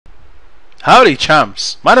Howdy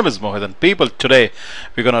champs, my name is Mohit and people, today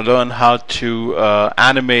we're going to learn how to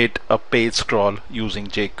animate a page scroll using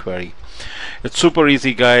jQuery. It's super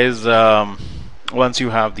easy guys. Once you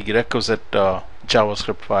have the requisite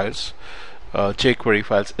JavaScript files, jQuery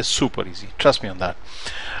files is super easy, trust me on that.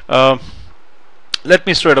 Let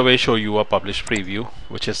me straight away show you a published preview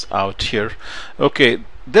which is out here. Okay,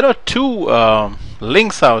 there are two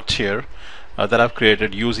links out here that I've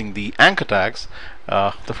created using the anchor tags.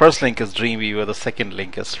 The first link is Dreamweaver, the second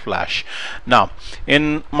link is Flash. Now,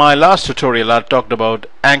 in my last tutorial, I talked about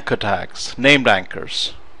anchor tags, named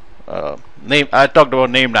anchors. I talked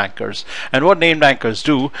about named anchors, and what named anchors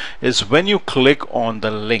do is when you click on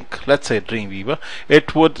the link, let's say Dreamweaver,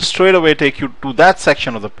 it would straight away take you to that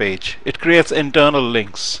section of the page. It creates internal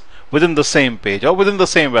links within the same page or within the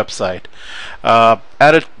same website,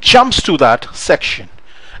 and it jumps to that section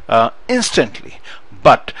instantly.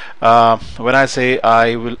 But when I say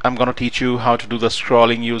I'm going to teach you how to do the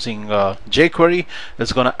scrolling using jQuery,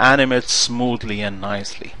 it's going to animate smoothly and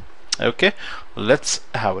nicely. Okay, let's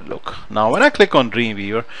have a look. Now when I click on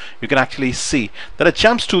Dreamweaver, you can actually see that it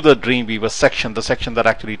jumps to the Dreamweaver section, the section that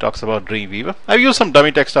actually talks about Dreamweaver. I've used some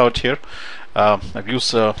dummy text out here. I've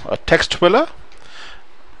used a text filler,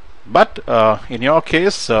 but in your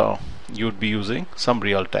case you'd be using some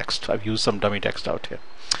real text. I've used some dummy text out here.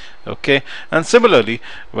 Okay, and similarly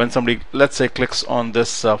when somebody, let's say, clicks on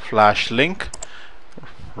this Flash link,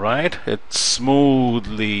 right, it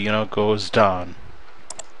smoothly goes down.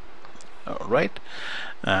 Alright,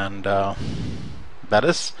 and that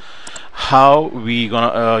is how we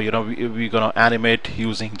gonna we're gonna animate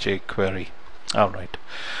using jQuery. Alright,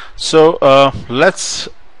 so let's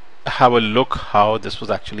have a look how this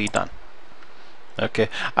was actually done. Okay,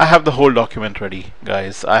 I have the whole document ready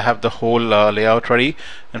guys. I have the whole layout ready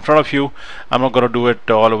in front of you. I'm not going to do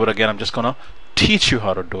it all over again. I'm just going to teach you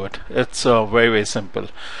how to do it. It's very simple.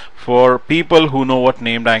 For people who know what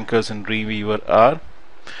named anchors in Dreamweaver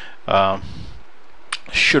are,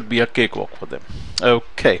 should be a cakewalk for them.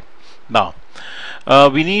 Okay, now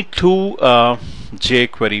we need two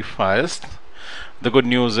jQuery files. The good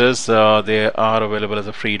news is they are available as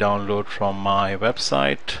a free download from my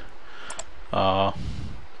website,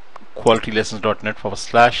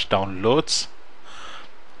 qualitylessons.net/downloads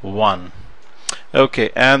 1. Okay,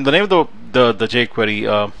 and the name of the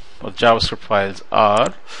jQuery or JavaScript files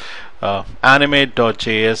are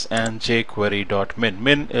animate.js and jquery.min.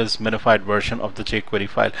 Min is minified version of the jQuery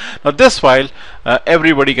file. Now this file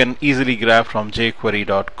everybody can easily grab from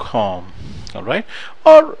jquery.com. alright,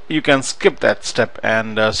 or you can skip that step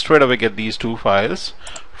and straight away get these two files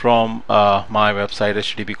from my website,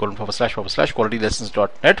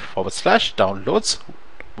 http://qualitylessons.net/downloads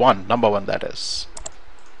 1, number 1 that is.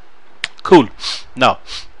 Cool. Now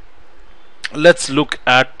let's look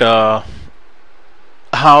at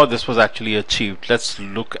how this was actually achieved. Let's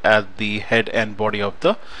look at the head and body of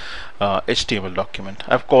the HTML document.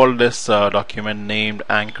 I've called this document named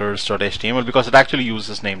anchors.html because it actually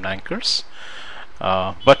uses named anchors,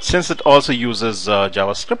 but since it also uses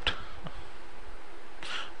JavaScript,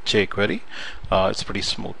 jQuery, it's pretty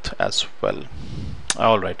smooth as well.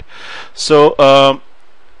 Alright, so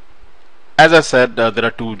as I said, there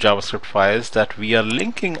are two JavaScript files that we are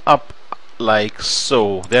linking up like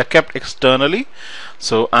so. They are kept externally,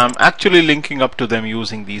 so I'm actually linking up to them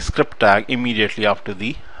using the script tag immediately after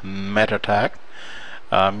the meta tag.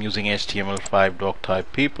 I'm using HTML5 doc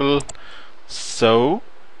type people. So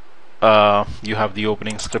you have the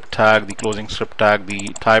opening script tag, the closing script tag,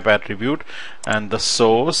 the type attribute, and the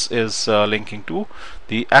source is linking to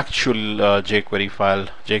the actual jQuery file,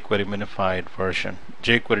 jQuery minified version,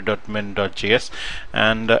 jquery.min.js,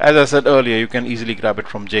 and as I said earlier, you can easily grab it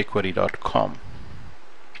from jquery.com.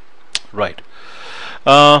 Right.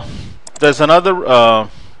 There's another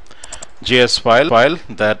JS file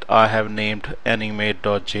that I have named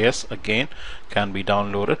animate.js. Again, can be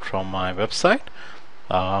downloaded from my website,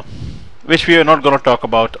 which we are not going to talk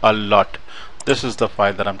about a lot. This is the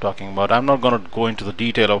file that I'm talking about. I'm not going to go into the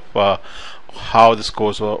detail of how this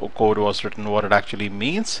code was written, what it actually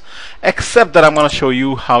means, except that I'm going to show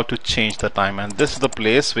you how to change the time, and this is the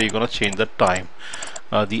place where you're going to change the time.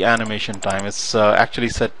 The animation time is actually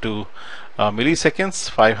set to milliseconds,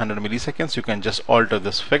 500 milliseconds. You can just alter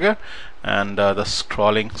this figure and the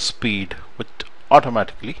scrolling speed would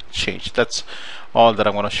automatically change. That's all that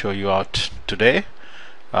I'm going to show you out today.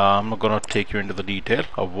 I'm not going to take you into the detail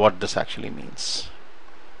of what this actually means,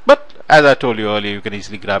 but as I told you earlier, you can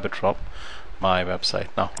easily grab it from my website.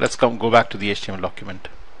 Now let's go back to the HTML document.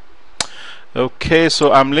 Okay,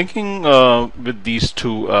 so I'm linking with these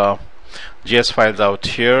two JS files out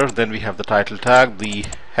here. Then we have the title tag, the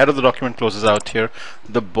head of the document closes out here,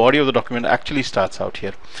 the body of the document actually starts out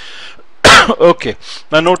here. Okay,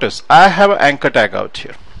 now notice I have an anchor tag out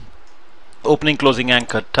here, opening closing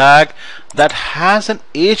anchor tag, that has an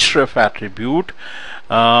href attribute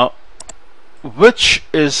which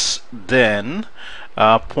is then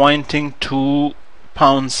pointing to #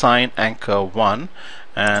 anchor 1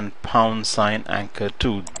 and # anchor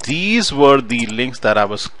 2. These were the links that I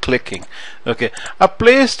was clicking. Okay, I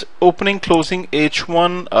placed opening closing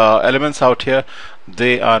h1 elements out here.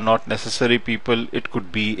 They are not necessary, people. It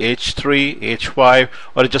could be h3, h5,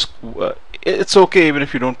 or it's okay even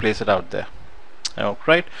if you don't place it out there.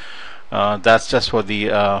 Right, that's just for the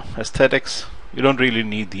aesthetics. You don't really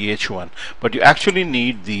need the h1, but you actually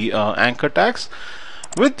need the anchor tags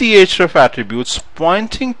with the href attributes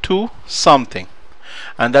pointing to something,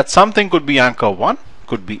 and that something could be anchor 1,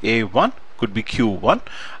 could be a1, could be q1.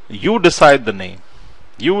 You decide the name.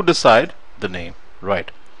 You decide the name,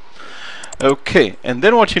 right? Okay, and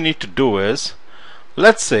then what you need to do is,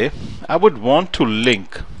 let's say I would want to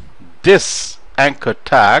link this anchor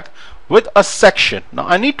tag with a section. Now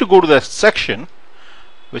I need to go to the section,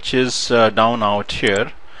 which is down out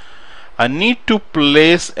here. I need to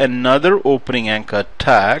place another opening anchor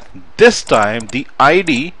tag. This time the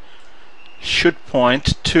ID should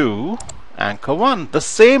point to anchor 1, the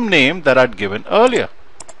same name that I'd given earlier,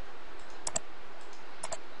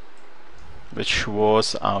 which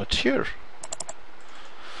was out here.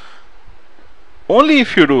 Only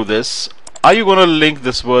if you do this are you going to link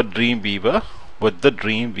this word Dreamweaver with the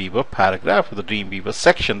Dreamweaver paragraph, with the Dreamweaver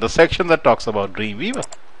section, the section that talks about Dreamweaver.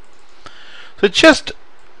 So just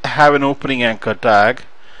have an opening anchor tag.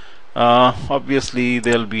 Obviously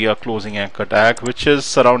there'll be a closing anchor tag which is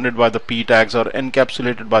surrounded by the p tags or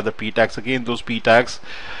encapsulated by the p tags. Again, those p tags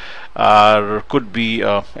could be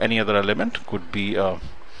any other element, could be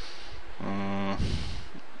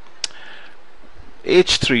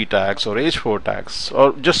h3 tags or h4 tags,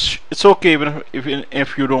 or just, it's okay even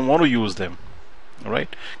if you don't want to use them,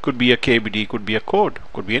 right? Could be a KBD, could be a code,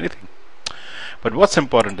 could be anything. But what's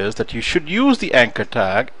important is that you should use the anchor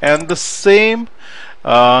tag and the same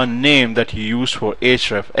name that you used for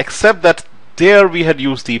href, except that there we had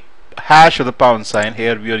used the hash or the #.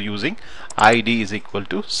 Here we are using id is equal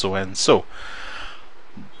to so and so.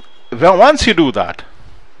 Well, once you do that,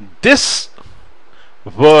 this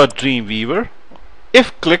word Dreamweaver,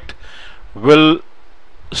 if clicked, will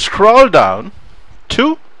scroll down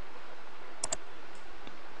to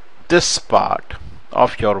this part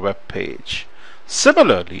of your web page.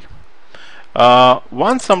 Similarly,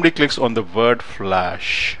 once somebody clicks on the word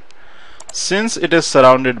flash, since it is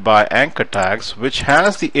surrounded by anchor tags which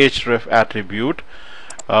has the href attribute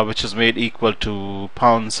which is made equal to #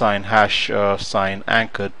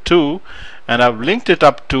 anchor 2, and I've linked it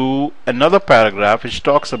up to another paragraph which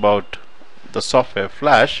talks about the software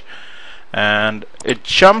Flash, and it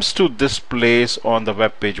jumps to this place on the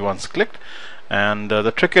web page once clicked. And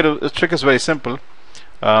the trick is very simple.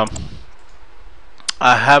 I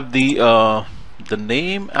have the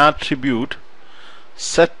name attribute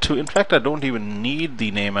set to, in fact I don't even need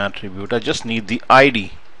the name attribute, I just need the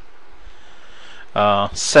ID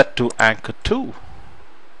set to anchor 2.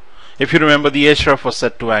 If you remember, the href was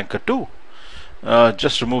set to anchor 2.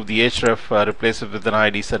 Just remove the href, replace it with an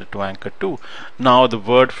ID, set it to anchor 2. Now the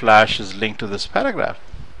word flash is linked to this paragraph.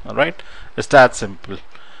 Alright, it's that simple.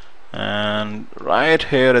 And right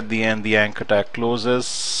here at the end the anchor tag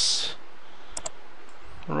closes.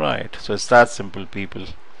 Right, so it's that simple, people.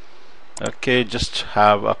 Okay, just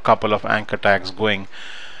have a couple of anchor tags going.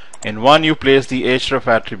 In one you place the href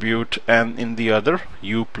attribute, and in the other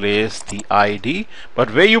you place the ID,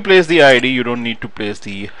 but where you place the ID you don't need to place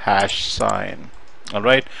the hash sign.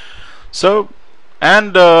 Alright, so,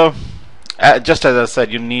 and just as I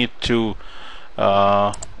said, you need to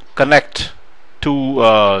connect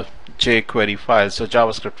to Jquery files, so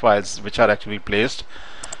JavaScript files which are actually placed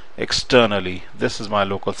externally. This is my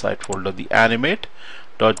local site folder, the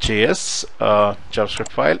animate.js JavaScript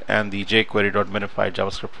file and the jquery.minify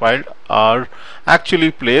JavaScript file are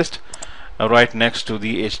actually placed right next to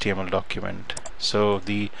the HTML document. So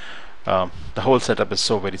the whole setup is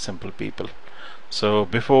so very simple, people. So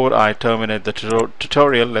before I terminate the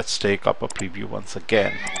tutorial, let's take up a preview once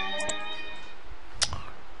again,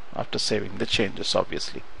 after saving the changes,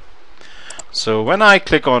 obviously. So when I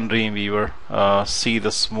click on Dreamweaver, see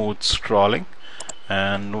the smooth scrolling,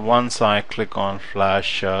 and once I click on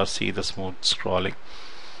Flash, see the smooth scrolling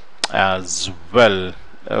as well.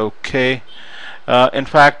 Okay, in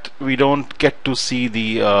fact we don't get to see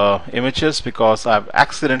the images because I've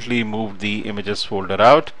accidentally moved the images folder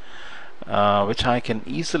out, which I can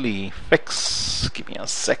easily fix. Give me a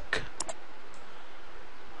sec.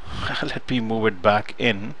 Let me move it back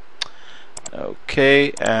in.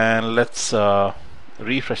 Okay, and let's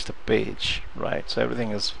refresh the page. Right, so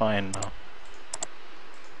everything is fine now.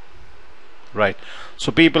 Right,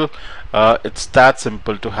 so people, it's that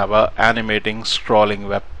simple to have a animating scrolling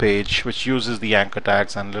web page which uses the anchor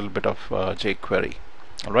tags and a little bit of jQuery.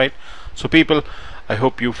 Alright, so people, I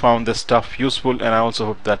hope you found this stuff useful, and I also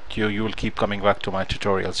hope that you will keep coming back to my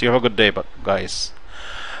tutorials. You have a good day, guys.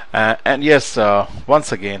 And yes,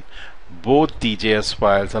 once again, both the JS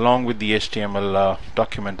files along with the HTML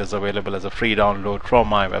document is available as a free download from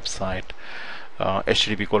my website,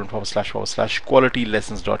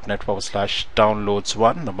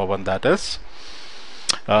 http://qualitylessons.net/downloads1, number 1, that is.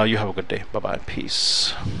 You have a good day. Bye bye.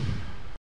 Peace.